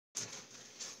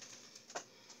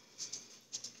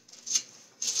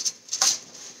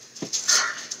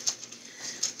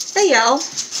Hey y'all.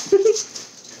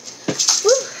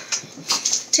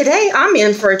 Today I'm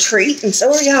in for a treat, and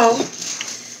so are y'all.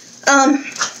 I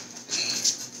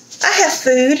have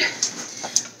food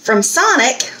from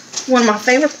Sonic, one of my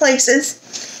favorite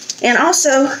places, and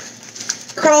also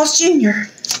Carl's Jr.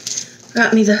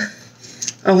 got me the,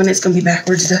 oh, and it's gonna be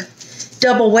backwards, the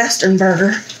double Western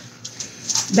burger.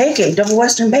 Double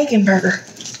Western bacon burger.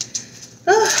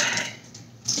 Oh.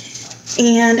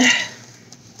 And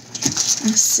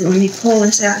let's see, let me pull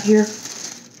this out here.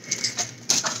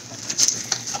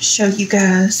 Show you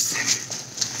guys.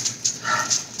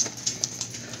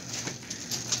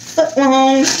 Foot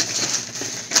long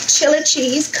chili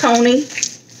cheese Coney.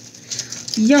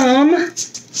 Yum.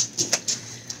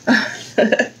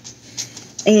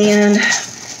 And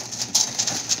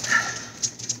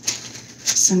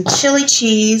some chili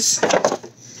cheese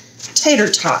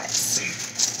tater tots.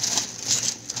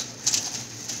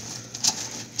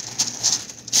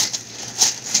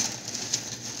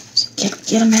 Get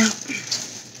them out.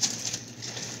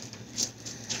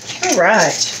 All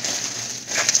right.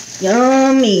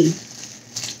 Yummy.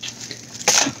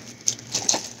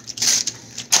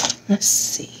 Let's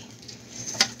see.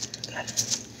 Got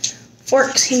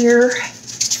forks here.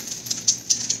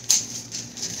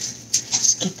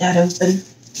 Let's get that open.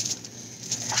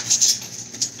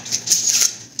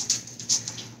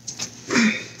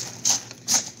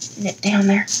 Get it down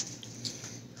there.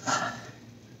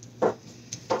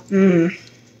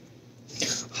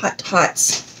 Hot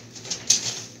tots.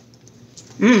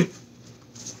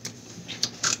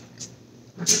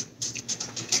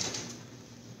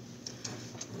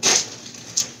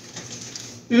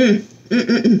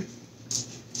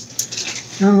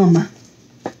 Yum.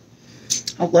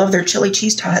 I love their chili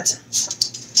cheese tots.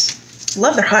 I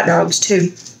love their hot dogs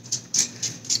too.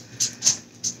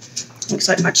 Looks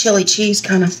like my chili cheese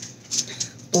kind of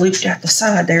blooped out the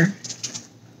side there.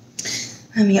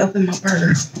 Let me open my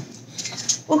burger.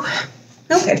 Ooh,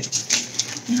 okay.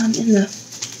 Now I'm in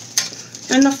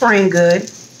the frame good.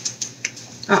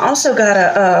 I also got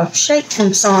a shake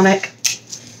from Sonic.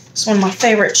 It's one of my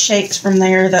favorite shakes from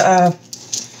there, the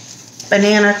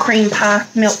Banana Cream Pie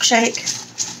Milkshake.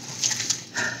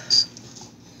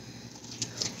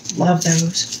 Love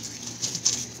those.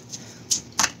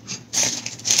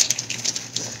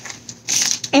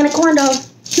 And a corn dog.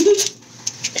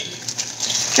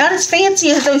 Not as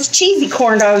fancy as those cheesy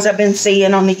corn dogs I've been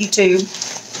seeing on the YouTube.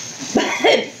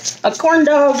 But a corn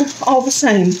dog all the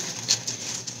same.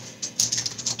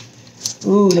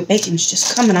 Ooh, the bacon's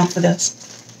just coming off of this.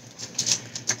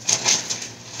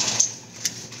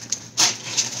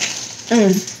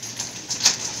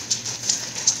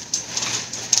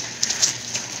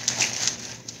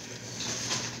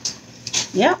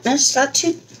 Yep, that's got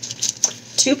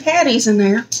two patties in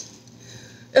there.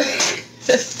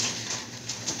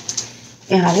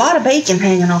 And a lot of bacon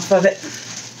hanging off of it.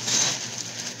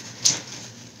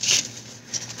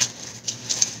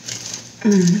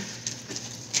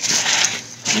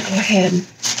 I'll go ahead and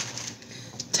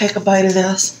take a bite of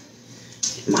this.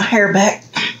 Get my hair back.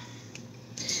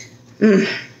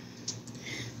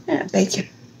 That bacon.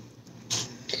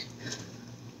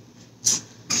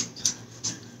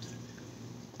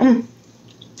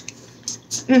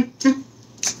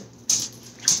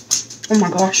 Oh my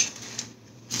gosh.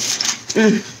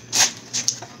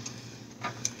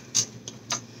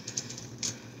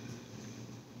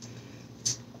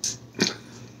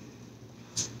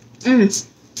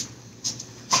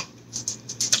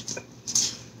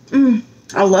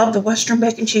 I love the Western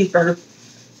bacon cheeseburger.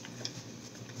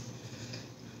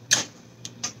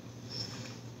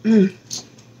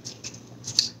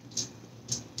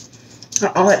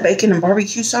 All that bacon and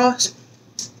barbecue sauce.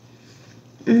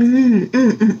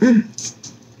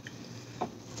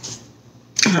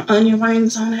 Onion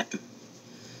rings on it. I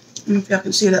don't know if y'all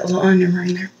can see that little onion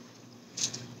ring there.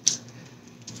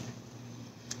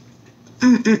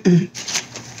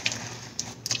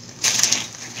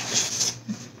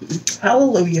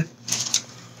 Hallelujah.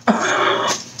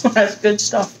 That's good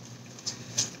stuff.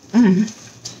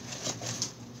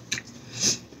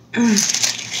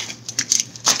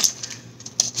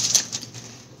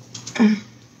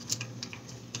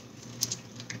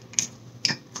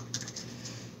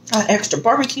 Got extra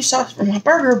barbecue sauce for my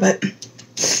burger, but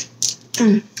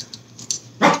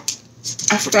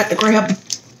I forgot to grab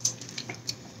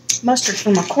mustard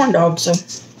for my corn dog, so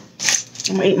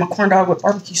I'm gonna eat my corn dog with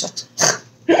barbecue sauce.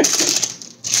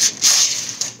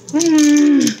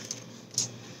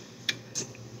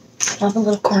 Love a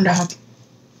little corn dog.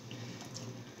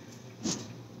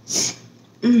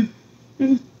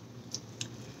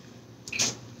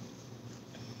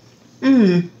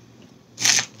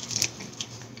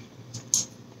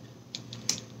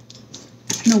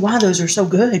 why those are so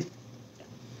good.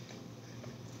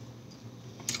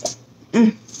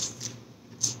 Mm.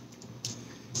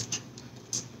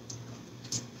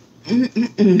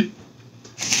 Mm-mm-mm.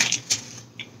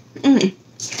 Mm.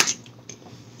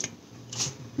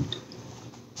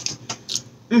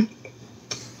 Mm.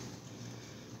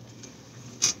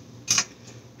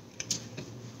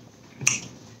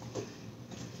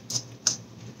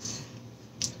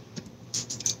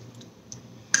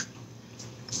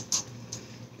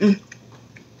 Mm.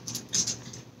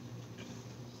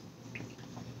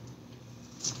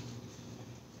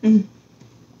 Mm.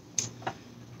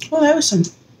 Well, there was some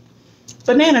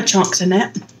banana chunks in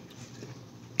that.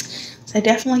 They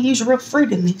definitely use real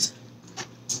fruit in these.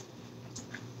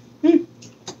 Mm.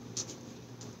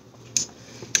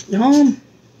 Yum.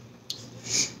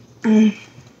 Mm.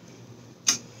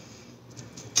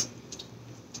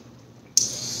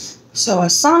 So a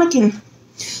Sonic and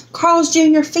Carl's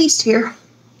Jr. feast here.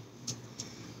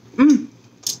 Mm.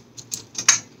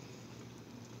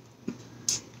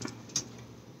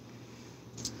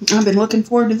 I've been looking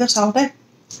forward to this all day.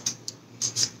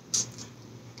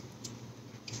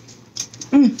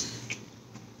 Mm.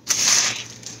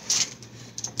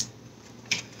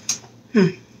 Hmm.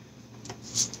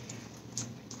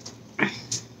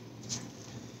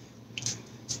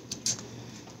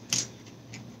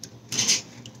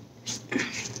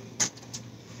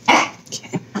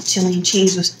 Okay, my chili and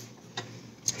cheese was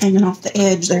hanging off the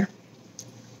edge there.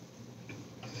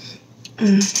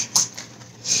 Mm.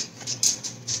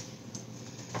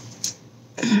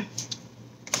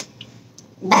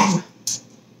 Ooh.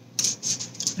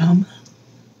 Yum.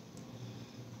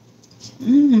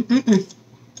 Mm-mm-mm.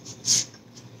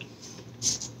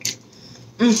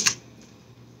 Mm.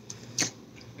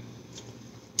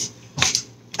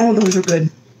 Oh, those are good.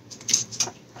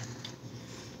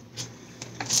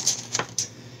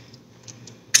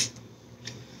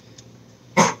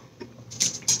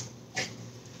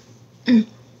 Mm.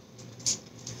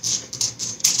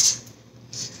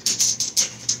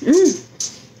 Mm.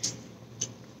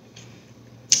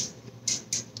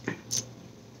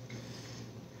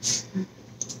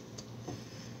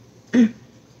 Mm.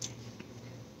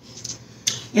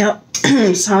 Yep,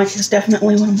 Sonic is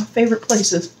definitely one of my favorite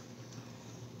places.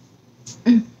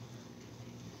 Mm.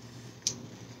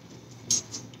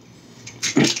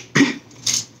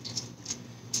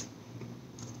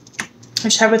 I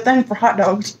just have a thing for hot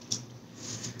dogs.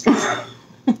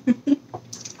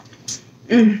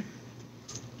 Mm.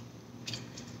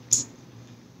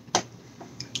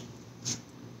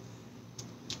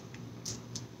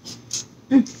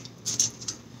 Mm.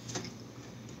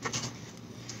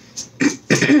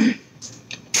 Mm.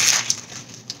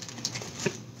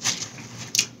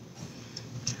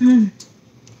 Mm.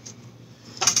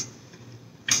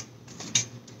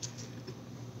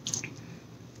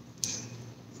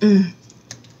 Mm.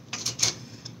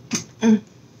 Mm.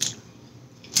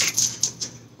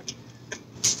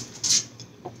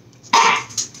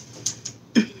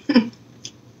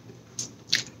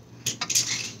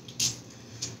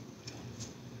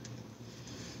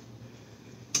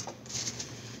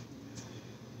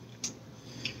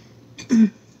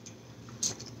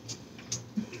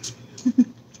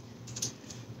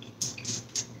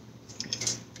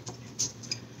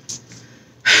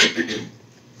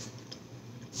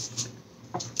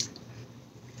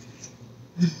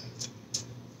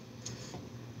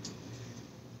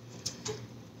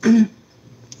 Mm.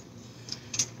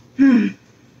 Mm.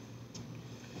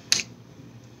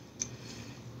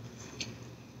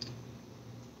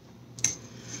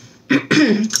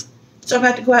 So I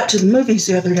got to go out to the movies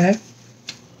the other day.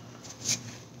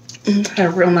 Had a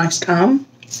real nice time.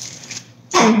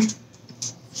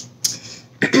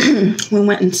 We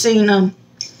went and seen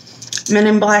Men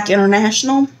in Black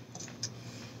International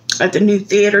at the new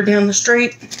theater down the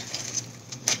street.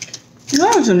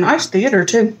 That was a nice theater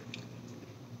too.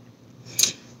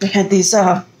 They had these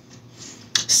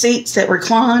seats that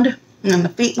reclined and the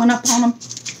feet went up on them.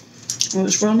 It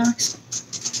was real nice.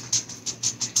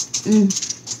 Mm.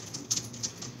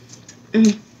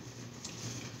 Mm.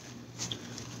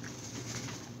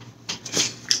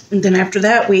 And then after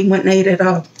that, we went and ate at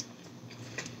a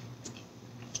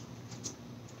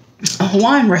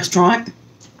Hawaiian restaurant.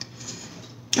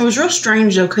 It was real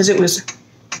strange though, because it was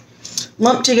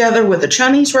lumped together with a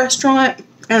Chinese restaurant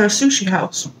and a sushi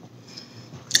house.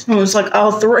 It was like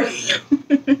all three.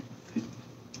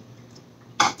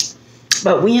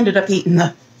 But we ended up eating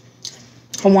the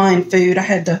Hawaiian food. I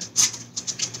had the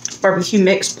barbecue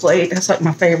mixed plate. That's like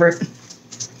my favorite.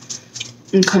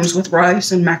 It comes with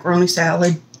rice and macaroni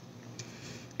salad.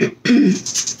 And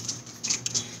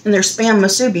their spam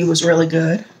musubi was really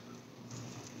good.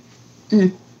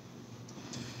 Mm.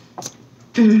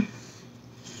 Mm.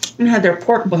 And had their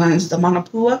pork buns, the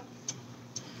manapua.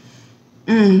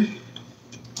 Mm.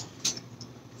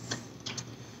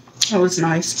 That was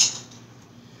nice.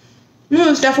 It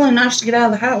was definitely nice to get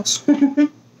out of the house.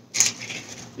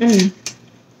 Mm.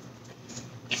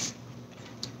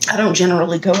 I don't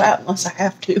generally go out unless I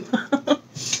have to.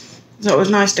 So it was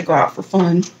nice to go out for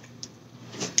fun.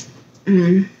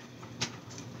 Mm.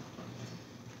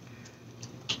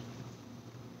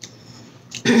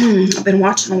 I've been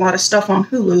watching a lot of stuff on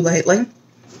Hulu lately.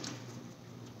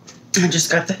 I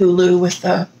just got the Hulu with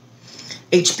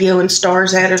HBO and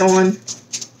Stars added on.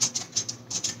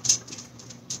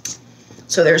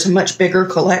 So there's a much bigger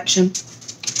selection.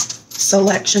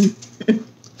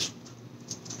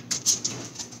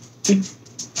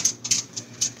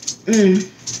 Mm.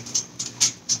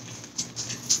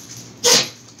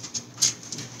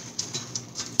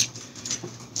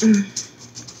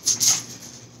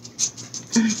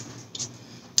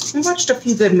 I watched a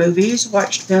few good movies.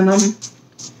 Watched Venom.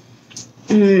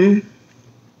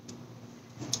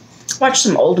 Watched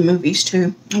some old movies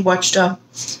too. I watched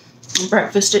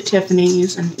Breakfast at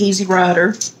Tiffany's and Easy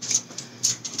Rider.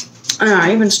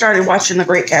 I even started watching The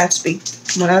Great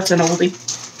Gatsby. Well, that's an oldie.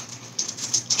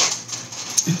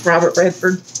 Robert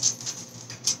Redford.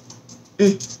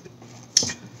 I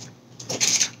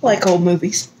like old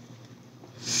movies.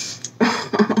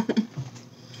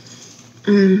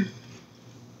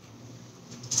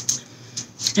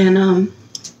 And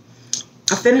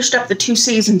I finished up the 2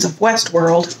 seasons of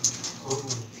Westworld.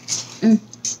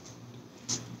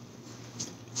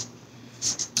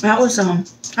 That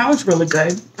was really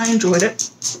good. I enjoyed it.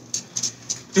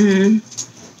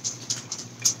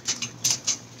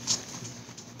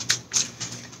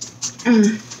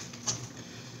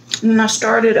 And I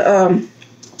started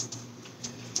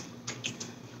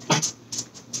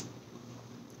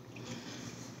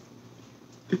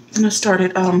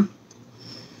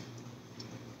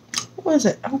what was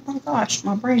it? Oh my gosh,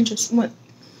 my brain just went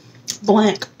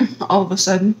blank all of a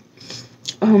sudden.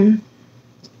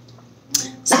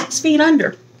 6 Feet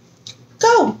Under.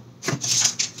 Go!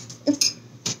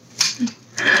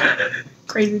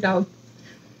 Crazy dog.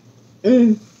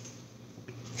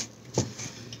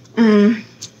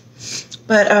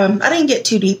 But I didn't get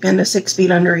too deep into 6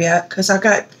 Feet Under yet because I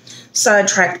got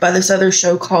sidetracked by this other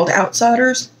show called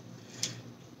Outsiders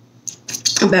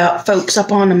about folks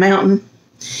up on a mountain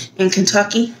in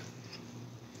Kentucky.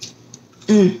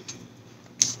 In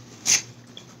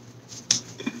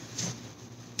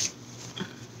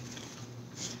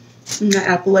the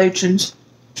Appalachians.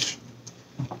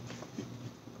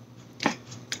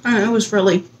 It was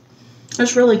really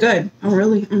good. I'm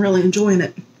really enjoying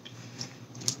it.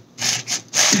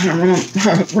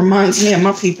 It reminds me of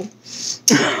my people.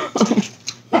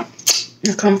 I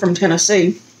come from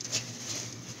Tennessee.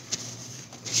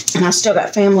 And I still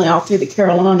got family all through the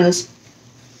Carolinas.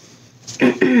 So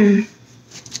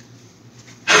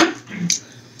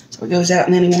he goes out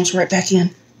and then he wants right back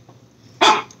in.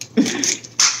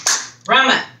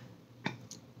 Rama!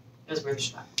 That's where the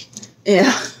shot.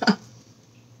 Yeah.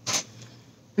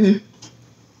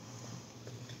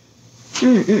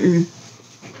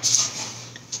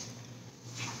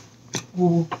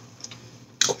 Ooh,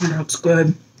 corn dog's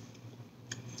good.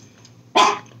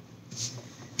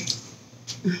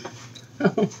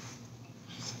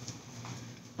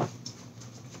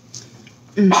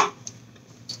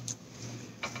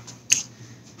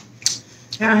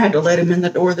 I had to let him in the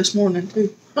door this morning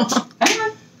too.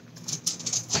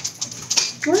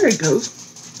 There he goes.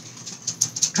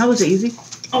 That was easy.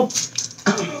 Oh.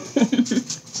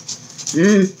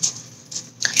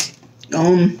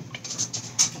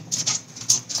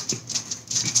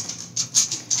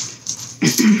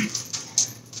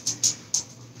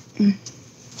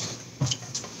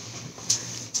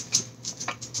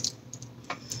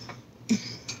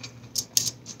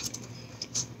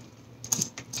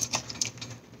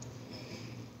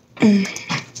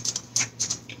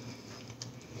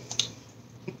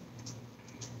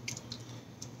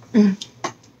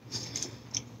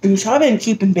 So I've been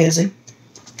keeping busy.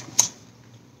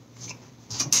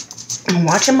 I'm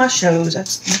watching my shows.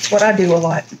 That's what I do a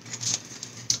lot.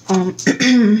 I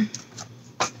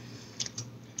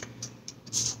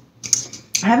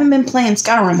haven't been playing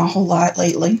Skyrim a whole lot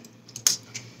lately.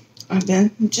 I've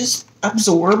been just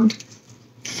absorbed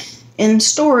in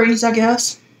stories, I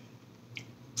guess.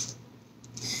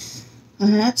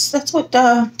 That's what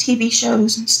TV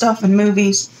shows and stuff and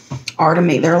movies are to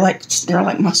me. They're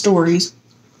like my stories.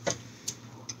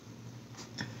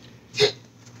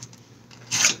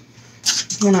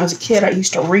 When I was a kid, I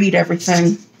used to read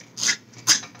everything.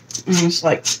 And it's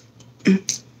like,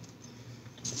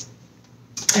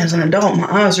 as an adult,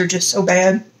 my eyes are just so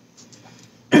bad.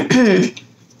 I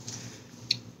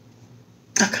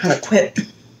kind of quit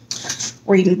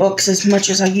reading books as much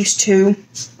as I used to.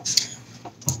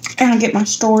 And I get my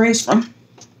stories from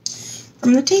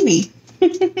the TV.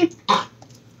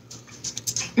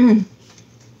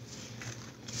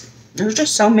 There's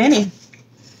just so many.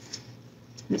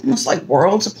 Almost like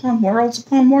worlds upon worlds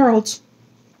upon worlds.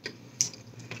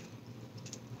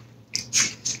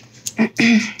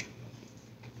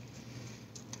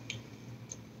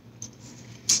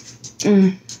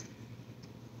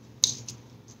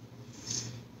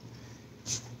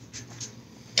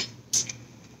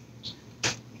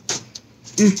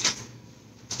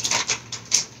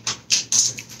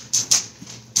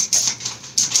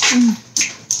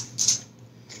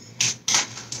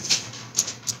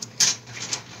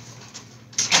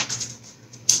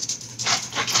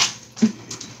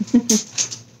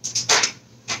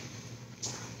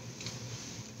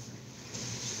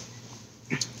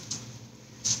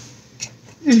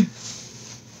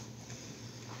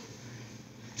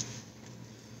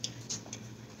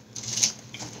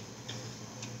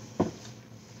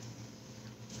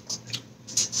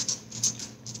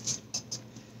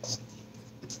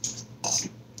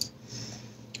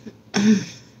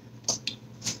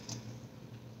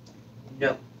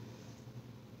 No.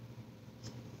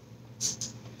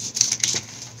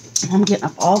 I'm getting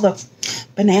up all the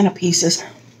banana pieces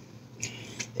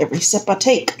every sip I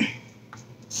take.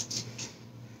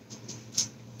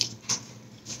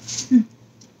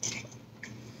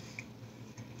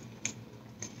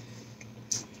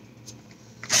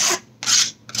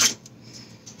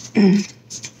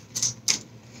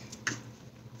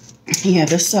 Yeah,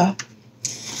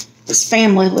 this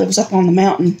family lives up on the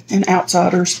mountain in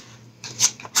Outsiders,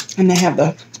 and they have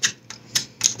the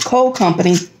coal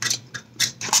company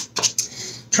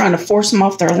trying to force them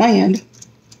off their land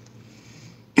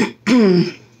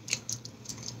because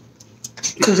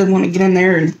they want to get in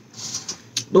there and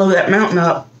blow that mountain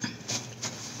up.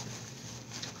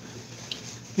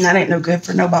 And that ain't no good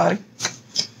for nobody.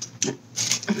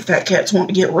 Fat cats want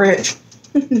to get rich.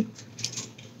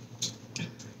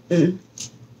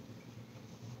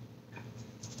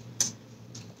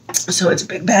 So it's a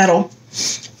big battle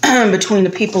between the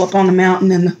people up on the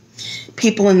mountain and the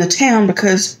people in the town,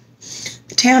 because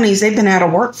the townies, they've been out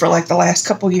of work for like the last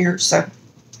couple years. So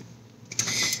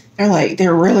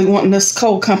they're really wanting this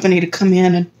coal company to come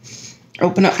in and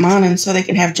open up mining so they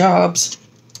can have jobs.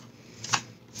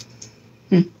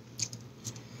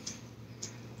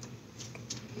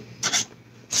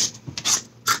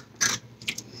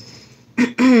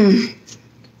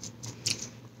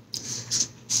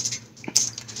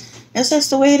 Guess that's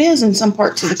the way it is in some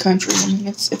parts of the country. I mean,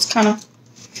 it's kind of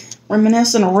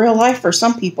reminiscent of real life for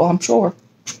some people, I'm sure.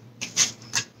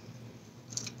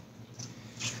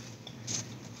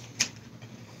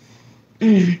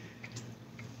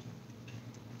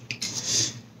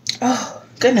 Oh,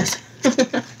 goodness.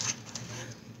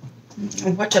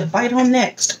 What to bite on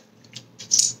next?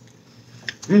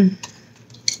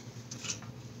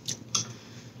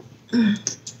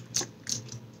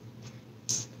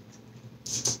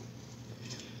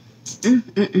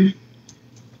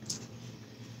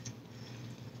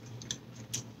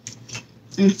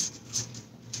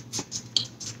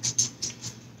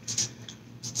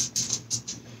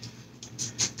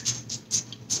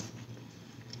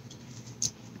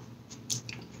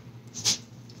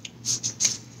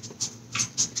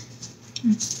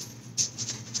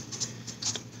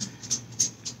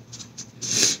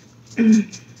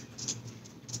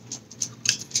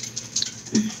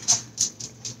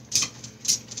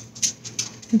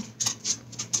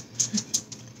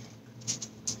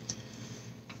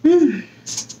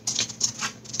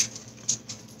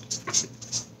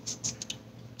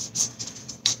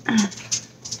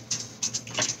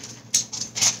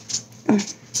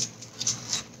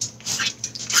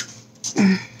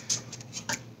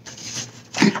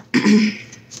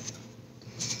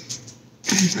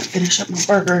 I finish up my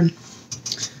burger and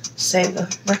save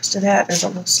the rest of that as a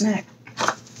little snack.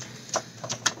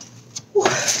 Whew.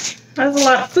 That's a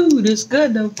lot of food. It's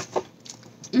good though.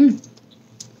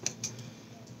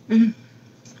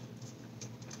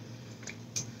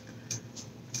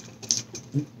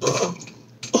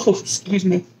 Oh, excuse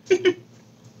me.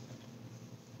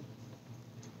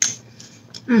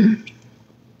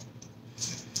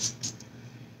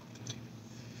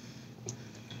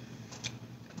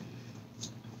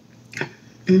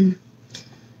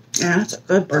 Yeah, that's a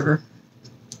good burger.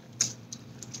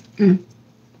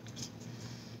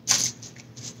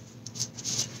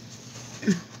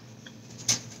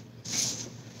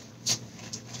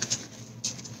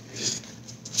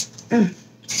 Mm.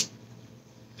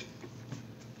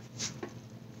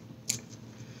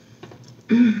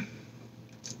 Mm.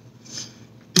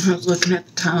 I was looking at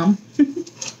the time.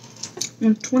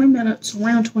 20 minutes,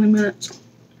 around 20 minutes.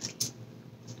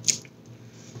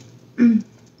 Mm.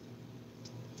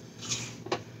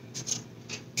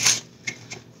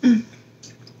 Mm.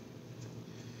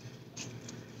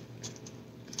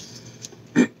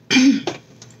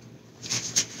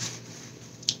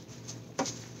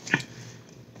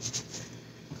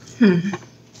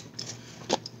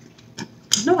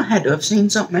 I know I had to have seen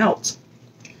something else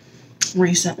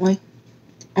recently.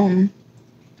 Hmm.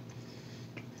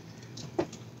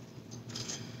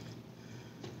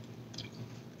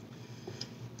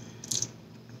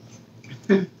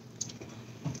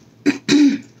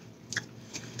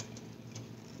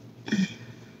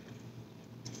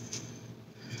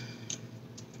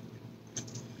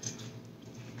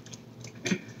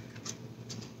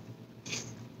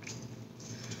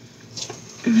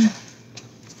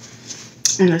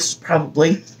 And this is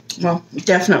probably, well,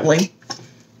 definitely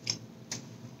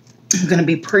going to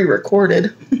be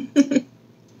pre-recorded. I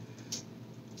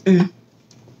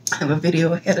have a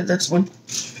video ahead of this one,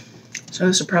 so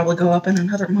this will probably go up in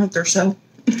another month or so.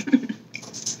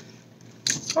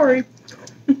 Sorry.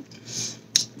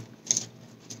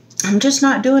 I'm just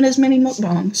not doing as many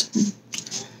mukbangs.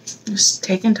 Just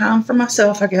taking time for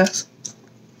myself, I guess.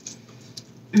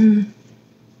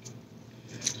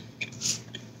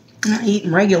 Not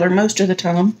eating regular most of the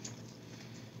time.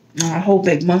 Not a whole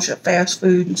big bunch of fast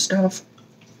food and stuff.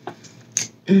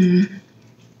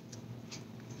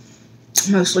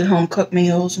 Mostly home cooked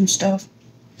meals and stuff.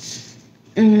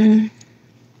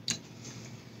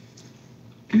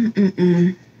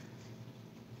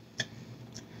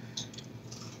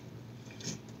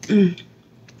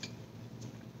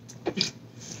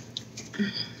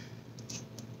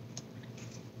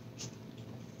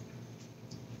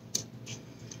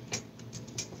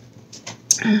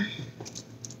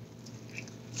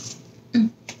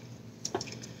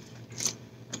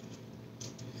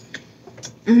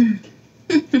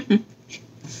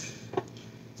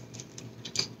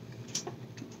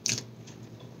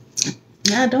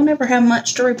 Yeah, I don't ever have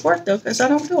much to report though, because I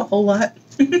don't do a whole lot.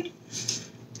 I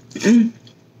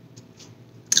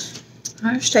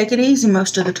just take it easy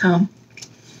most of the time.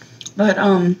 But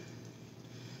I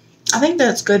think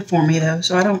that's good for me though,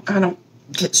 so I don't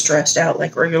get stressed out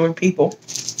like regular people.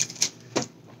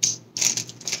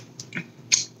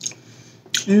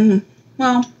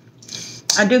 Well,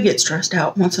 I do get stressed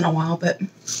out once in a while, but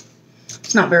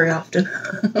it's not very often.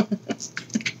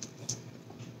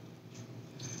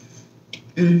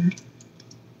 I'm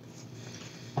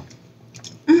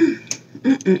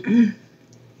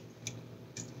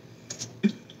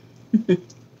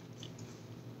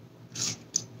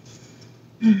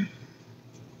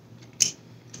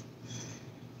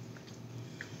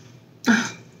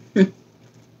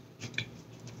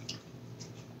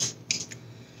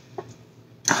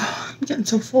getting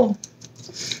so full.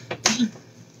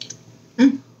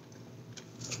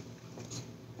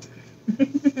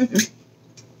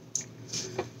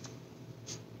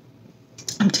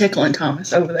 I'm tickling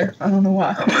Thomas over there. I don't know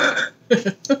why.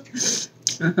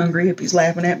 I'm hungry if he's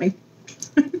laughing at me.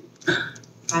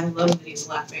 I love that he's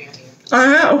laughing at you. I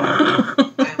know.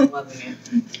 I'm loving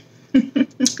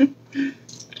it.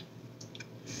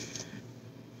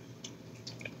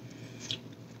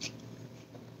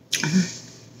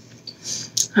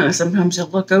 Sometimes he'll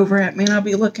look over at me and I'll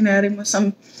be looking at him with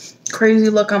some crazy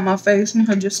look on my face and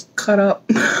he'll just cut up.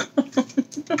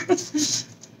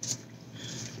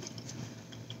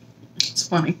 It's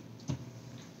funny.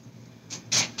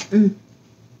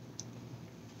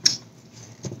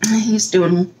 He's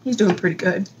doing pretty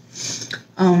good.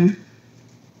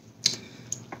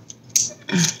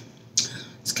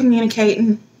 He's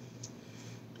communicating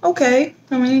okay.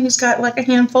 I mean, he's got like a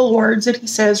handful of words that he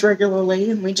says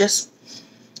regularly, and we just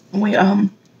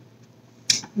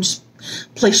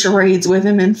play charades with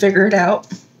him and figure it out.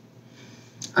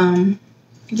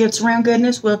 He gets around good in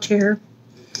his wheelchair.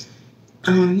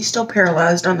 He's still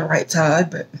paralyzed on the right side,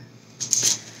 but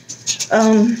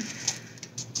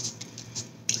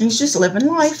he's just living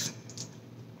life.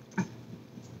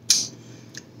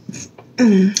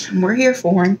 And we're here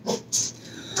for him.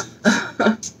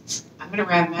 I'm gonna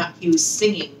rat him out. He was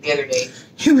singing the other day.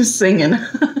 He was singing.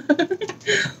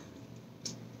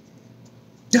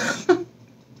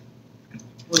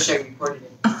 Wish I recorded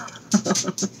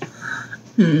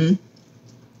it.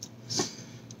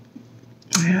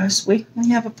 Yes, we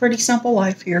have a pretty simple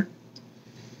life here.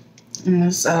 And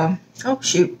this, oh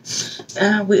shoot,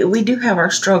 we do have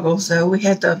our struggles though. We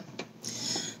had the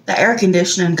the air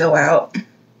conditioning go out a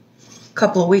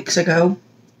couple of weeks ago.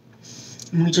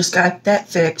 And we just got that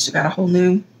fixed. We got a whole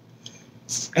new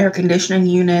air conditioning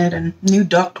unit and new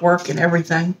ductwork and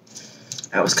everything.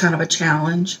 That was kind of a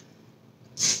challenge.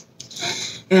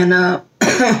 And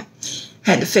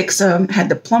had to fix had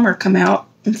the plumber come out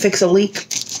and fix a leak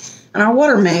in our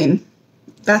water main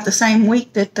about the same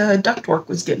week that the ductwork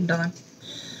was getting done.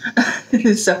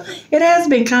 So it has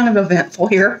been kind of eventful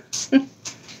here.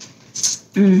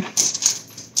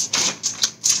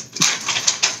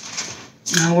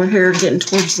 We're here getting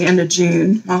towards the end of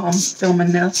June while I'm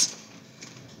filming this.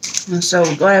 I'm so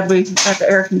glad we got the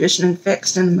air conditioning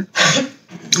fixed in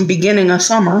the beginning of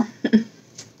summer.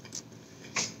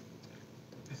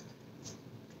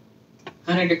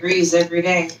 100 degrees every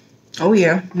day. Oh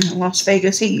yeah, Las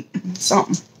Vegas heat.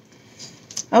 Something.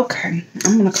 Okay,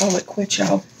 I'm going to call it quits,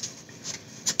 y'all.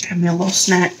 Have me a little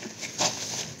snack.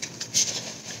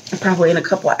 Probably in a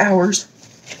couple of hours.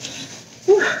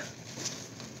 Whew.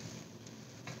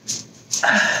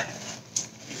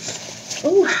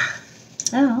 Oh,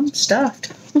 I'm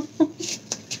stuffed.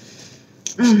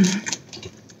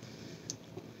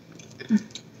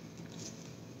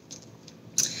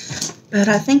 But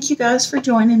I thank you guys for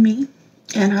joining me,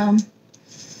 and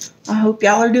I hope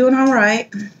y'all are doing all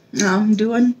right. I'm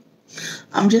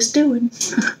just doing.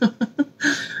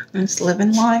 Just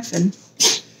living life and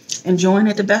enjoying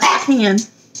it the best I can.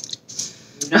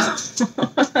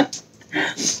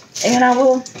 And I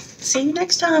will see you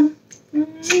next time.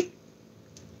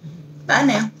 Bye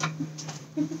now.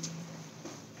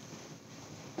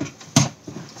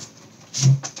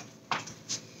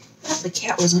 The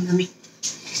cat was under me.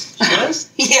 She was?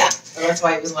 Yeah. Oh, that's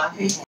why he was laughing.